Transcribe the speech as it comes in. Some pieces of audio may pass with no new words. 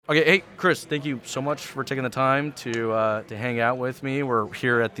Okay, hey, Chris, thank you so much for taking the time to hang out with me. We're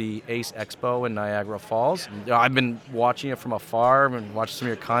here at the ACE Expo in Niagara Falls. I've been watching it from afar. I've been watching some of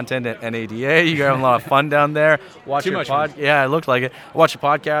your content at NADA. You got a lot of fun down there. Too much fun. Yeah, it looked like it. I watched a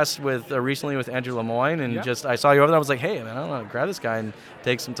podcast with recently with Andrew Lemoyne, and I saw you over there. I was like, hey, man, I want to grab this guy and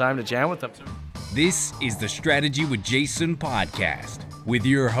take some time to jam with him. This is the Strategy with Jason podcast with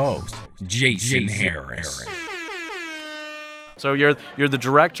your host, Jason Harris. So you're the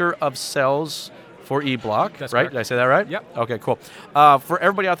director of sales for eBlock, That's right? correct. Did I say that right? Yep. Okay, cool. For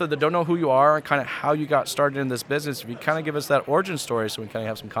everybody out there that don't know who you are and kind of how you got started in this business, if you kind of give us that origin story so we kind of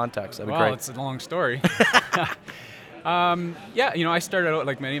have some context, that'd be great. Well, it's a long story. I started out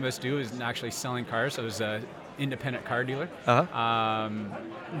like many of us do, is actually selling cars. I was an independent car dealer.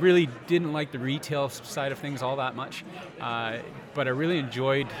 Really didn't like the retail side of things all that much, but I really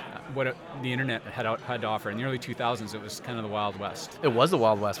enjoyed what the internet had to offer. In the early 2000s, it was kind of the Wild West. It was the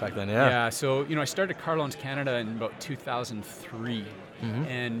Wild West back then, yeah. Yeah, so I started Car Loans Canada in about 2003,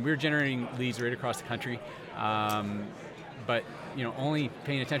 and we were generating leads right across the country, but only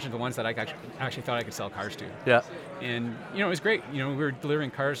paying attention to the ones that I actually thought I could sell cars to. Yeah. And it was great. We were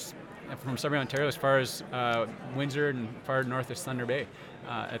delivering cars from Sudbury, Ontario, as far as Windsor and far north as Thunder Bay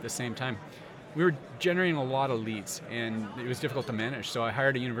at the same time. We were generating a lot of leads, and it was difficult to manage. So I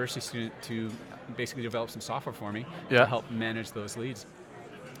hired a university student to basically develop some software for me to help manage those leads.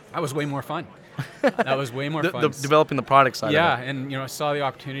 That was way more fun. That was way more fun. Developing the product side of it. Yeah, and I saw the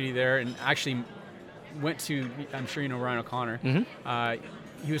opportunity there, and actually went to, I'm sure you know Ryan O'Connor.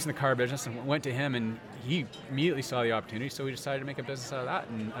 He was in the car business, and went to him, and he immediately saw the opportunity, so we decided to make a business out of that,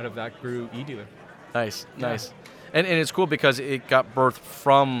 and out of that grew eDealer. Nice. And it's cool because it got birthed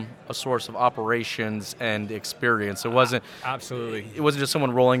from a source of operations and experience. It wasn't Absolutely. It wasn't just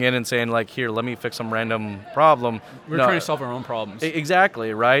someone rolling in and saying like, "Here, let me fix some random problem." We're trying to solve our own problems.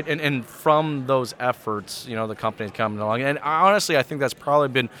 Exactly, right? And from those efforts, the company's coming along. And honestly, I think that's probably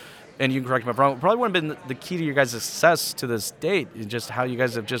been, and you can correct me if I'm wrong, probably would have been the key to your guys' success to this date, is just how you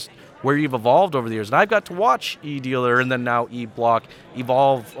guys have where you've evolved over the years. And I've got to watch eDealer and then now eBlock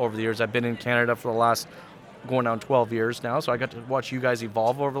evolve over the years. I've been in Canada for the last going down 12 years now, so I got to watch you guys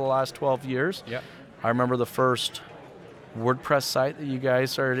evolve over the last 12 years. Yeah. I remember the first WordPress site that you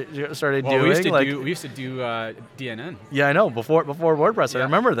guys started doing. We used to do DNN. Yeah, I know. Before WordPress, I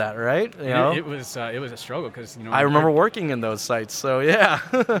remember that, right? It was a struggle because I remember working in those sites. So yeah.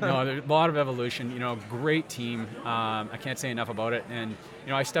 No, there's a lot of evolution. Great team. I can't say enough about it. And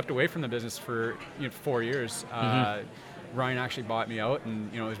I stepped away from the business for 4 years. Ryan actually bought me out,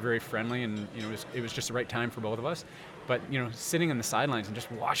 and it was very friendly, and it was just the right time for both of us. But sitting on the sidelines and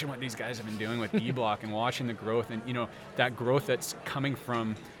just watching what these guys have been doing with eBlock and watching the growth, and that growth that's coming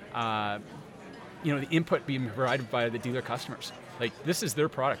from the input being provided by the dealer customers. Like, this is their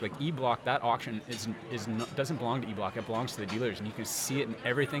product. Like, eBlock, that auction doesn't belong to eBlock. It belongs to the dealers, and you can see it in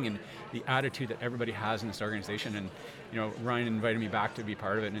everything and the attitude that everybody has in this organization. And Ryan invited me back to be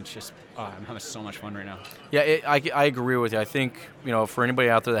part of it, and it's just I'm having so much fun right now. Yeah, I agree with you. I think for anybody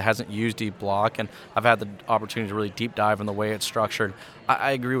out there that hasn't used eBlock, and I've had the opportunity to really deep dive in the way it's structured,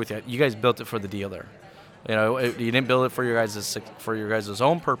 I agree with you. You guys built it for the dealer. You didn't build it for your guys'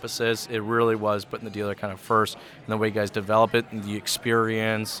 own purposes. It really was putting the dealer kind of first, and the way you guys develop it, and the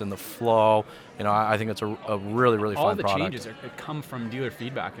experience and the flow. I think it's a really, really fun product. All the changes come from dealer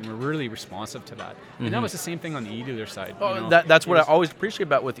feedback, and we're really responsive to that. And that was the same thing on the eDealer side. That's what I always appreciate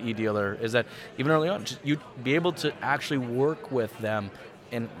about with eDealer, is that even early on, you'd be able to actually work with them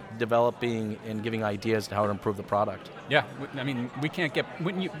in developing and giving ideas to how to improve the product. Yeah, I mean,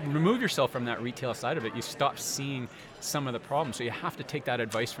 when you remove yourself from that retail side of it, you stop seeing some of the problems. So you have to take that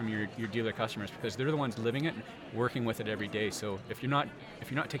advice from your dealer customers, because they're the ones living it and working with it every day. So if you're not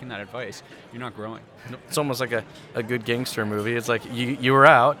taking that advice, you're not growing. It's almost like a good gangster movie. It's like you were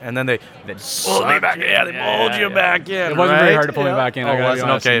out, and then they pulled me back in. Yeah, they pulled you back in. It wasn't very hard to pull me back in. It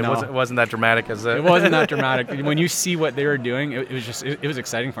wasn't okay. No. It wasn't that dramatic as it. It wasn't that dramatic. When you see what they were doing, it was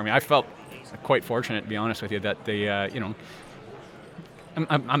exciting for me. I felt quite fortunate, to be honest with you, that they I'm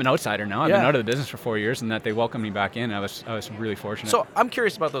an outsider now. I've been out of the business for 4 years, and that they welcomed me back in. I was really fortunate. So I'm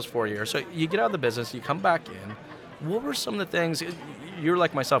curious about those 4 years. So you get out of the business, you come back in. What were some of the things? You're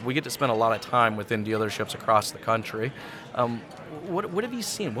like myself. We get to spend a lot of time within dealerships across the country. What have you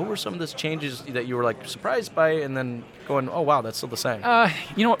seen? What were some of those changes that you were like surprised by, and then going, oh wow, that's still the same?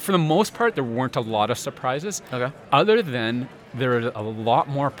 For the most part, there weren't a lot of surprises. Okay. Other than there are a lot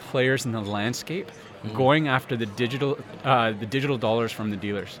more players in the landscape going after the digital dollars from the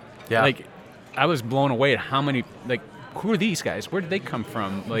dealers. Yeah. Like, I was blown away at how many, who are these guys? Where did they come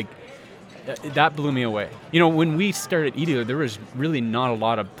from? that blew me away. You know, when we started eDealer, there was really not a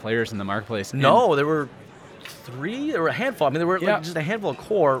lot of players in the marketplace. No, there were 3. There were a handful. I mean, there were Yeah. like just a handful of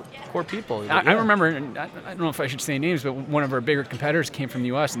core people. I remember, and I don't know if I should say names, but one of our bigger competitors came from the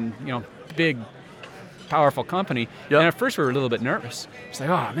U.S. and, you know, big, powerful company. Yep. And at first we were a little bit nervous. It's like,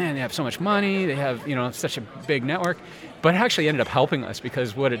 oh man, they have so much money. They have, you know, such a big network. But it actually ended up helping us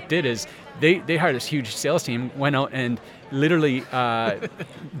because what it did is they hired this huge sales team, went out and literally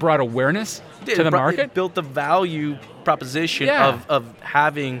brought awareness to the market. It built the value proposition Yeah. of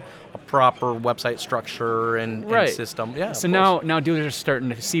having a proper website structure and system. Yeah. So now dealers are starting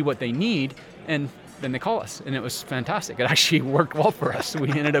to see what they need, and then they call us, and it was fantastic. It actually worked well for us.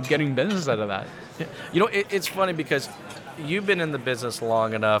 We ended up getting business out of that. You know, it's funny because you've been in the business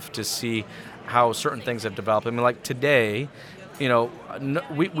long enough to see how certain things have developed. I mean, like today, you know,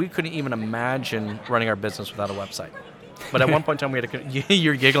 we couldn't even imagine running our business without a website. But at one point in time, we had to.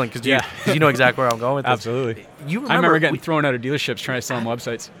 You're giggling because you know exactly where I'm going with this. Absolutely. You I remember getting thrown out of dealerships trying to sell them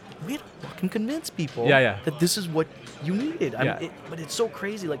websites. We had to fucking convince people Yeah. that this is what you needed. I Yeah. mean, but it's so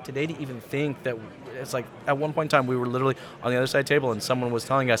crazy, like today, to even think that it's like at one point in time we were literally on the other side of the table and someone was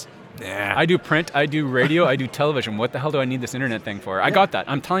telling us, nah. I do print, I do radio, I do television. What the hell do I need this internet thing for? I got that.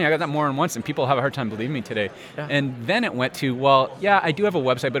 I'm telling you, I got that more than once, and people have a hard time believing me today. Yeah. And then it went to, well, yeah, I do have a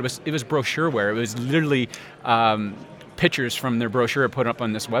website, but it was brochureware. It was literally pictures from their brochure put up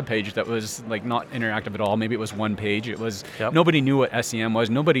on this webpage that was like not interactive at all. Maybe it was one page. It was nobody knew what SEM was.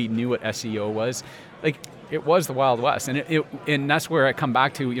 Nobody knew what SEO was. Like it was the Wild West, and and that's where I come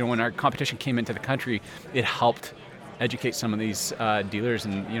back to. You know, when our competition came into the country, it helped educate some of these dealers,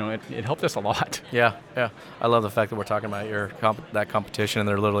 and you know, it helped us a lot. Yeah. I love the fact that we're talking about that competition, and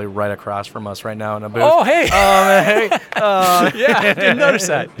they're literally right across from us right now in a booth. Oh, hey! Yeah, didn't notice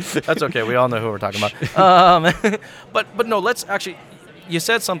that. That's okay. We all know who we're talking about. But no, let's actually. You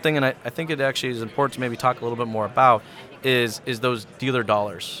said something, and I think it actually is important to maybe talk a little bit more about is those dealer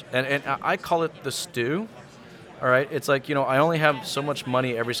dollars, and I call it the stew. All right, it's like, you know, I only have so much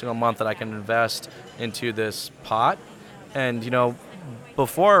money every single month that I can invest into this pot, and you know,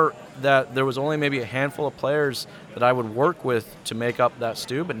 before that there was only maybe a handful of players that I would work with to make up that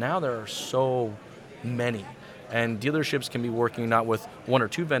stew, but now there are so many. And dealerships can be working not with 1 or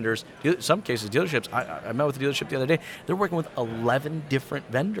 2 vendors. In some cases, dealerships, I met with a dealership the other day, they're working with 11 different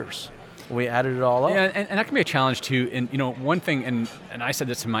vendors. We added it all up. Yeah, and that can be a challenge too. And you know, one thing, and I said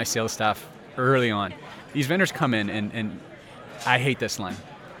this to my sales staff early on, these vendors come in, and I hate this line.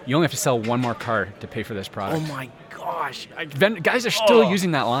 You only have to sell one more car to pay for this product. Oh my gosh. Guys are still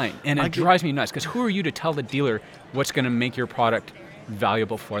using that line, and it drives me nuts, because who are you to tell the dealer what's going to make your product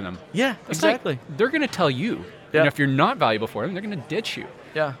valuable for them? Yeah, It's exactly. like, they're going to tell you. Yeah. And if you're not valuable for them, they're going to ditch you.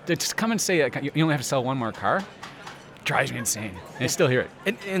 Yeah. To just come and say like, you only have to sell one more car drives me insane. And I still hear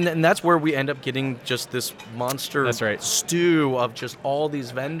it. And that's where we end up getting just this monster That's right. stew of just all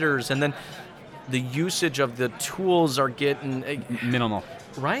these vendors, and then the usage of the tools are getting Minimal.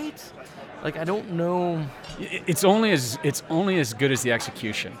 right. Like, I don't know. It's only as good as the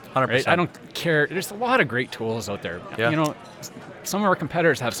execution. 100%. Right? I don't care. There's a lot of great tools out there. Yeah. You know, some of our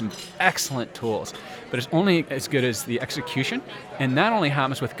competitors have some excellent tools, but it's only as good as the execution, and that only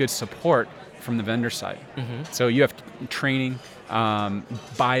happens with good support from the vendor side. Mm-hmm. So you have training,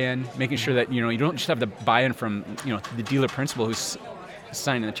 buy-in, making sure that you don't just have the buy-in from the dealer principal who's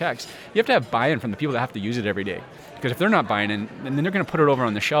signing the checks. You have to have buy-in from the people that have to use it every day. Because if they're not buying in, then they're going to put it over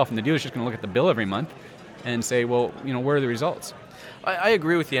on the shelf, and the dealer's just going to look at the bill every month and say, well, where are the results? I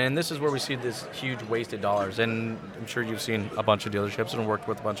agree with you, and this is where we see this huge wasted dollars. And I'm sure you've seen a bunch of dealerships and worked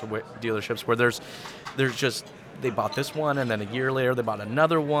with a bunch of dealerships where there's just, they bought this one, and then a year later they bought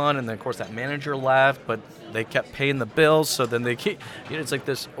another one, and then of course that manager left, but they kept paying the bills, so then they keep, it's like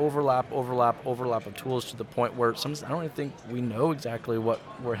this overlap of tools to the point where I don't even think we know exactly what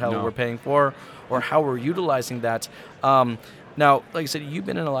we're paying for or how we're utilizing that. Now, like I said, you've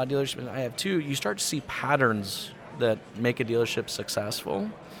been in a lot of dealerships, and I have too. You start to see patterns that make a dealership successful.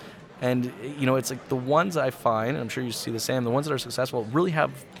 And, it's like the ones I find, and I'm sure you see the same, the ones that are successful really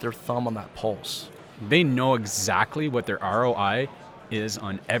have their thumb on that pulse. They know exactly what their ROI is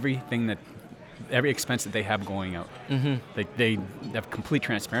on every expense that they have going out. Mm-hmm. They have complete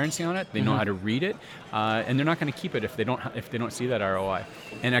transparency on it. They know how to read it, and they're not going to keep it if they don't see that ROI.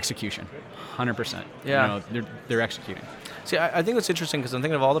 And execution, 100%. Yeah, they're executing. See, I think it's interesting because I'm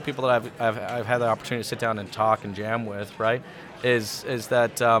thinking of all the people that I've had the opportunity to sit down and talk and jam with. Right, is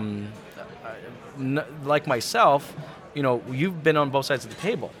that like myself, you've been on both sides of the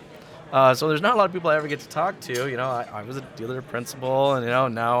table. So there's not a lot of people I ever get to talk to. I was a dealer principal,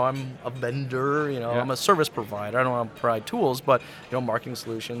 and now I'm a vendor. I'm a service provider. I don't want to provide tools, but marketing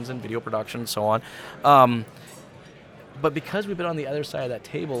solutions and video production and so on. But because we've been on the other side of that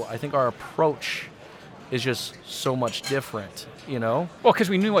table, I think our approach is just so much different. Well, because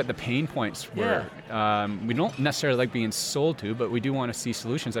we knew what the pain points were. Yeah. We don't necessarily like being sold to, but we do want to see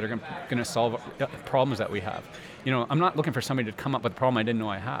solutions that are going to solve problems that we have. I'm not looking for somebody to come up with a problem I didn't know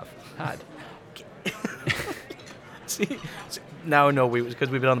I had. See, now I know because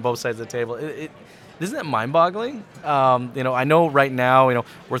we've been on both sides of the table. Isn't that mind-boggling? I know right now,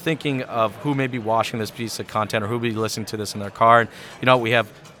 we're thinking of who may be watching this piece of content or who will be listening to this in their car. And, we have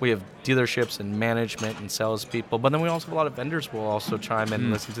dealerships and management and salespeople, but then we also have a lot of vendors who will also chime in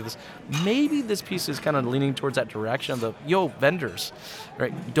and listen to this. Maybe this piece is kind of leaning towards that direction of vendors,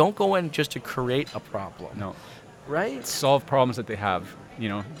 right? Don't go in just to create a problem. No. Right? Solve problems that they have.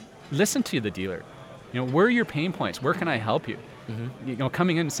 Listen to the dealer. Where are your pain points? Where can I help you? Mm-hmm.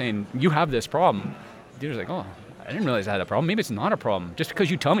 Coming in and saying, you have this problem. The dealer's like, oh, I didn't realize I had a problem. Maybe it's not a problem. Just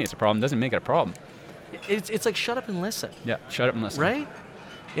because you tell me it's a problem doesn't make it a problem. It's like shut up and listen. Yeah, shut up and listen. Right?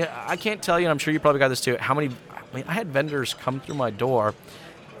 Yeah, I can't tell you, and I'm sure you probably got this too, I had vendors come through my door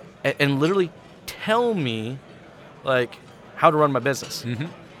and literally tell me, like, how to run my business. Mm-hmm.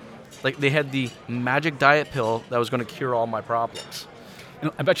 Like, they had the magic diet pill that was going to cure all my problems.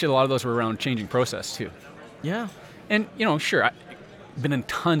 And I bet you a lot of those were around changing process, too. Yeah. And, sure, I've been in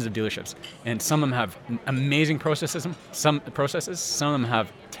tons of dealerships, and some of them have amazing processes, some of them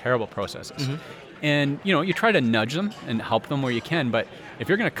have terrible processes. Mm-hmm. And, you try to nudge them and help them where you can, but if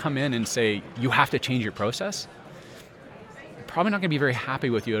you're going to come in and say, you have to change your process, they're probably not going to be very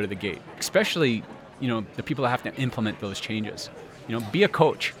happy with you out of the gate, especially, the people that have to implement those changes. Be a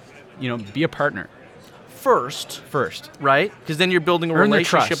coach, be a partner. First. Right? Because then you're building a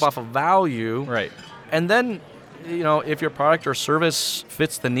relationship off of value. Right. And then, if your product or service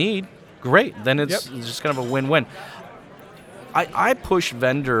fits the need, great. Then it's just kind of a win-win. I push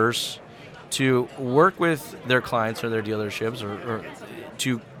vendors to work with their clients or their dealerships or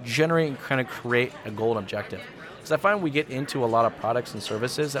to generate and kind of create a goal and objective. Because I find we get into a lot of products and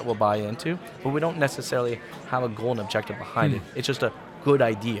services that we'll buy into, but we don't necessarily have a goal and objective behind it. It's just a good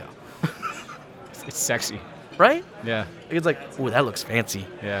idea. It's sexy. Right? Yeah. It's like, ooh, that looks fancy.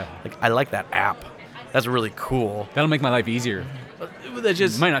 Yeah. Like, I like that app. That's really cool. That'll make my life easier. That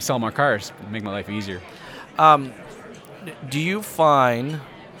just might not sell more cars, but make my life easier. Do you find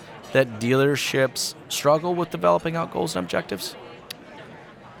that dealerships struggle with developing out goals and objectives?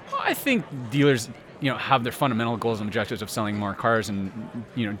 I think dealers, have their fundamental goals and objectives of selling more cars and,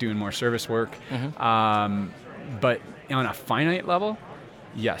 doing more service work. Mm-hmm. But on a finite level,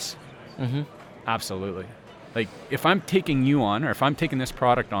 yes. Mm-hmm. Absolutely. Like, if I'm taking you on, or if I'm taking this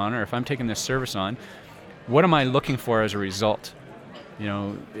product on, or if I'm taking this service on, what am I looking for as a result?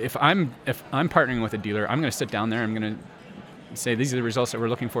 If I'm partnering with a dealer, I'm going to sit down there, I'm going to say, these are the results that we're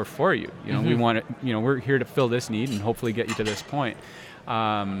looking for you. Mm-hmm. We want it, we're here to fill this need and hopefully get you to this point.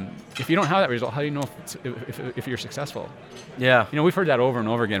 If you don't have that result, how do you know if you're successful? Yeah. We've heard that over and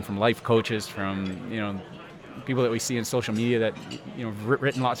over again from life coaches, from, people that we see in social media that,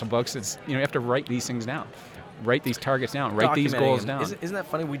 written lots of books. It's, you have to write these things down, write these targets down, write these goals down. Isn't that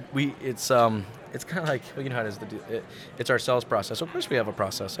funny? It's kind of like, how does it's our sales process. Of course we have a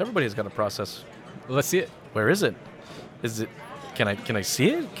process. Everybody's got a process. Well, let's see it. Where is it? Is it, can I see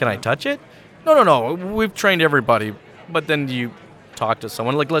it? Can I touch it? No. We've trained everybody, but then you talk to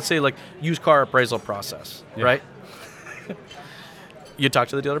someone, like, let's say, like, used car appraisal process, right? You talk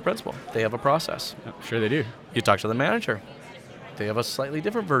to the dealer principal. They have a process. Sure they do. You talk to the manager. They have a slightly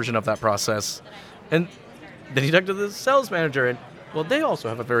different version of that process. And then you talk to the sales manager, and, well, they also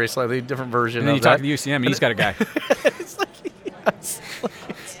have a very slightly different version of that. And then you talk to the UCM, and he's got a guy. It's like, yes.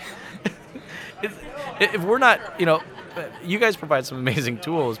 If we're not, you guys provide some amazing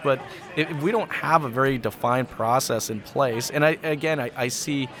tools, but if we don't have a very defined process in place, and I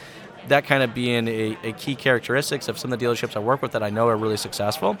see that kind of being a key characteristics of some of the dealerships I work with that I know are really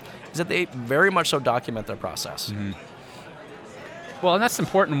successful, is that they very much so document their process. Mm-hmm. Well, and that's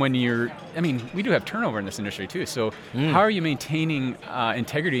important when we do have turnover in this industry too, so how are you maintaining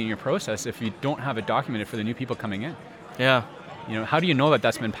integrity in your process if you don't have it documented for the new people coming in? Yeah. How do you know that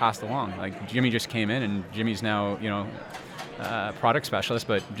that's been passed along? Like, Jimmy just came in, and Jimmy's now, product specialist,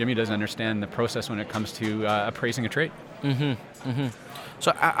 but Jimmy doesn't understand the process when it comes to appraising a trade. Mm-hmm. Mm-hmm.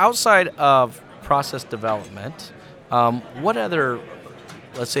 So outside of process development, what other,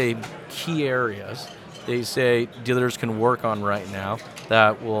 let's say, key areas they say dealers can work on right now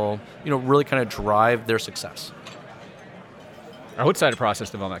that will, really kind of drive their success? outside of process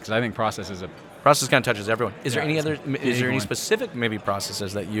development, because I think process is a Process kind of touches everyone. Is there Yeah, any it's other? a Is there big any one. specific maybe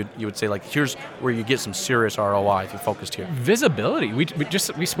processes that you would say like here's where you get some serious ROI if you focused here? visibility. We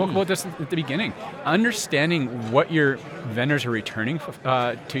spoke about this at the beginning. Understanding what your vendors are returning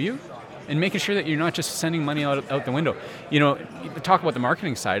to you, and making sure that you're not just sending money out the window. You know, talk about the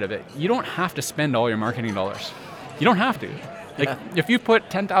marketing side of it. You don't have to spend all your marketing dollars. You don't have to. Like if you put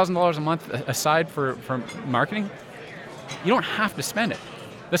 $10,000 a month aside for marketing, you don't have to spend it.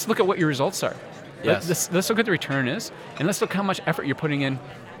 Let's look at what your results are. Yes. Let's look at the return is, and let's look how much effort you're putting in,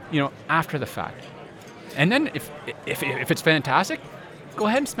 after the fact. And then if it's fantastic, go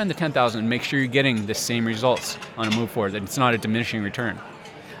ahead and spend the $10,000 and make sure you're getting the same results on a move forward. That it's not a diminishing return.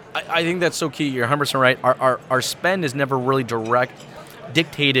 I think that's so key. You're 100% right. Our spend is never really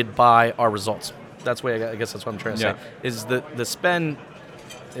dictated by our results. That's why I guess that's what I'm trying to say. Is the spend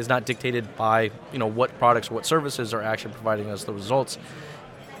is not dictated by what products or what services are actually providing us the results.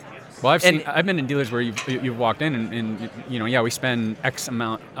 Well, I've been in dealers where you've walked in and we spend X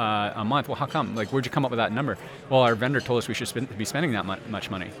amount a month. Well, how come? Like, where'd you come up with that number? Well, our vendor told us we should be spending that much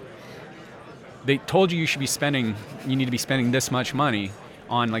money. They told you you need to be spending this much money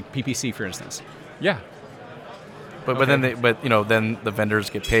on like PPC, for instance. Yeah. But then the vendors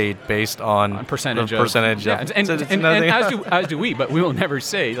get paid based on percentage. Yeah, and as do we. But we will never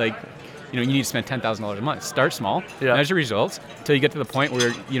say like, you need to spend $10,000 a month. Start small, measure results until you get to the point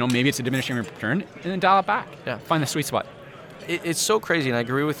where maybe it's a diminishing return, and then dial it back. Yeah. Find the sweet spot. It's so crazy, and I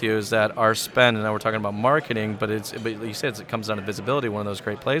agree with you. Is that our spend? And now we're talking about marketing, but you said it comes down to visibility. One of those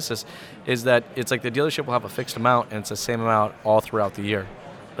great places is that it's like the dealership will have a fixed amount, and it's the same amount all throughout the year.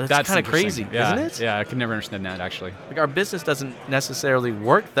 But that's kind of crazy, isn't it? Yeah, I could never understand that actually. Like our business doesn't necessarily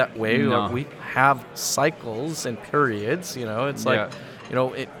work that way. No. Like we have cycles and periods. It's like.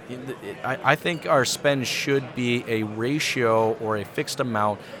 I think our spend should be a ratio or a fixed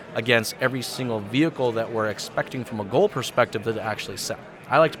amount against every single vehicle that we're expecting from a goal perspective to actually sell.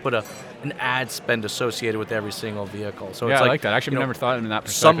 I like to put an ad spend associated with every single vehicle. So it's I like that. Actually, I've never thought of it in that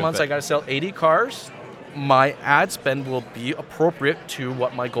perspective. Some months I got to sell 80 cars. My ad spend will be appropriate to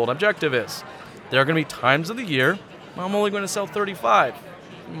what my goal objective is. There are going to be times of the year I'm only going to sell 35.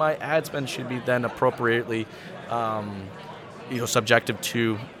 My ad spend should be then appropriately subjective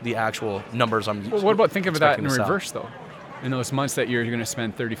to the actual numbers I'm Well, what about think of that in expecting to sell. reverse, though? In those months that you're going to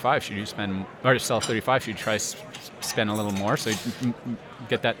spend 35, should you sell 35? Should you try spend a little more so you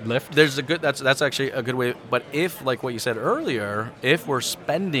get that lift? That's actually a good way. But if, like what you said earlier, if we're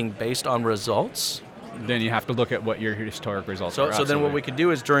spending based on results, then you have to look at what your historic results are. So then what we could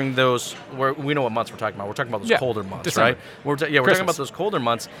do is during those, we know what months we're talking about. We're talking about those colder months, December. right? We're talking about those colder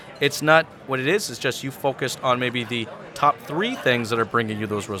months. It's not what it is. It's just you focused on maybe the top 3 things that are bringing you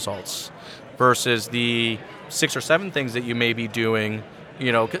those results versus the 6 or 7 things that you may be doing.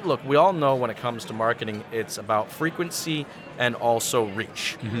 Look, we all know when it comes to marketing, it's about frequency and also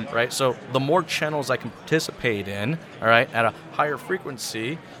reach, right? So the more channels I can participate in, all right, at a higher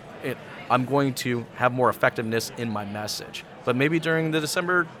frequency, I'm going to have more effectiveness in my message. But maybe during the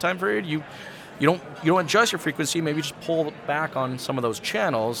December time period, you don't adjust your frequency. Maybe just pull back on some of those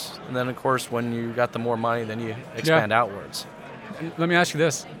channels, and then of course when you got the more money, then you expand outwards. And let me ask you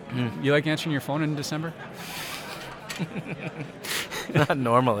this: You like answering your phone in December? Not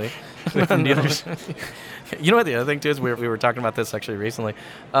normally. From dealers. You know what the other thing too is we were talking about this actually recently.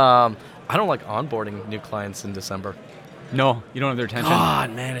 I don't like onboarding new clients in December. No, you don't have their attention.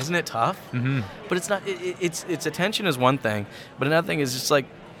 God, man, isn't it tough? Mm-hmm. But it's not. It's attention is one thing, but another thing is just like,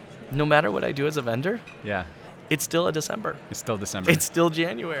 no matter what I do as a vendor, Yeah, it's still a December. it's still December. It's still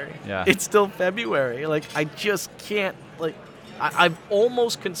January. Yeah. It's still February. Like I just can't. Like I've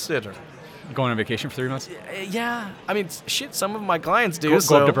almost considered. Going on vacation for 3 months. Yeah, I mean, shit. Some of my clients do. Go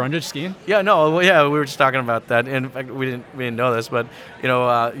so. up to Brundage skiing. Yeah, no, well, yeah, we were just talking about that. In fact, we didn't know this, but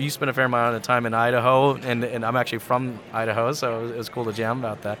you spent a fair amount of time in Idaho, and I'm actually from Idaho, so it was cool to jam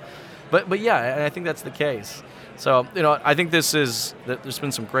about that. But yeah, I think that's the case. So I think there's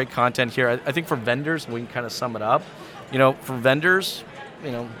been some great content here. I think for vendors, we can kind of sum it up. For vendors,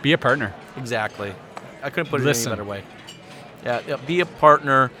 Be a partner. exactly. I couldn't put it Listen. any better way. Yeah, be a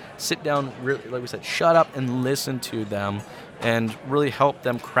partner. Sit down, really, like we said, shut up and listen to them, and really help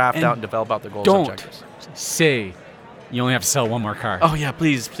them craft And out and develop out their goals Don't and objectives. say you only have to sell one more car. Oh yeah,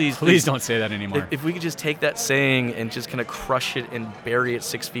 please. Please don't say that anymore. If we could just take that saying and just kind of crush it and bury it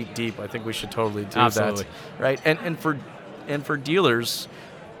 6 feet deep, I think we should totally do Absolutely. that. Right? And for dealers,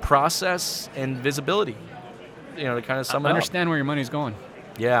 process and visibility. To kind of sum it up. Understand where your money's going.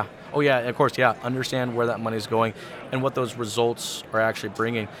 Yeah. Oh, yeah, of course, yeah. Understand where that money's going and what those results are actually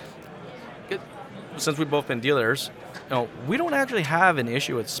bringing. since we've both been dealers, we don't actually have an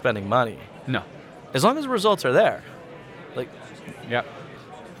issue with spending money No. as long as the results are there. Like, Yeah.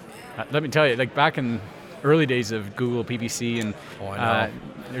 Let me tell you, like back in early days of Google PPC, and I know.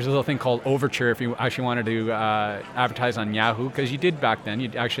 there's a little thing called Overture if you actually wanted to advertise on Yahoo, because you did back then.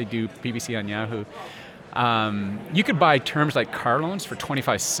 You'd actually do PPC on Yahoo. You could buy terms like car loans for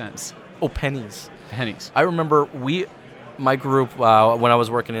 25 cents. pennies. I remember my group, when I was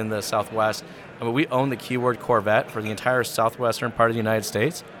working in the Southwest, we owned the keyword Corvette for the entire southwestern part of the United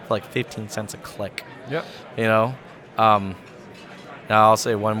States for like 15 cents a click. Yep. Now I'll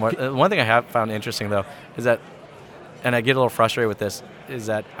say one more. One thing I have found interesting though is that, and I get a little frustrated with this, is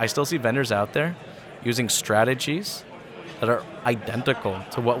that I still see vendors out there using strategies that are identical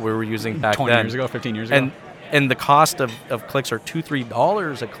to what we were using back 20 then. years ago, 15 years ago. And the cost of clicks are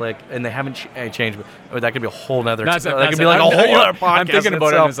 $2-3 a click, and they haven't changed. But that could be a whole nother. That could be like a whole other podcast. I'm thinking about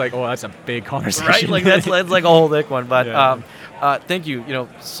itself. it, and it's like, oh, that's a big conversation. Right? Like that's like a whole thick one. But Yeah. thank you,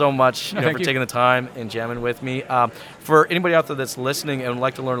 so much for thank you. taking the time and jamming with me. For anybody out there that's listening and would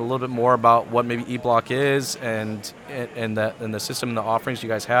like to learn a little bit more about what maybe eBlock is and the system and the offerings you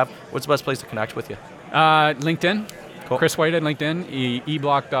guys have, what's the best place to connect with you? LinkedIn. Cool. Chris White at LinkedIn,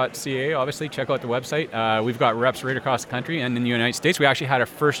 eblock.ca, obviously. Check out the website. We've got reps right across the country and in the United States. We actually had our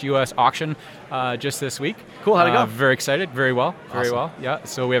first U.S. auction just this week. Cool, how'd it go? Very excited, very well, very Awesome. well. Yeah,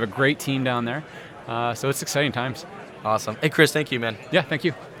 so we have a great team down there. So it's exciting times. Awesome. Hey, Chris, thank you, man. Yeah, thank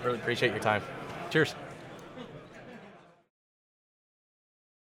you. Really appreciate your time. Cheers.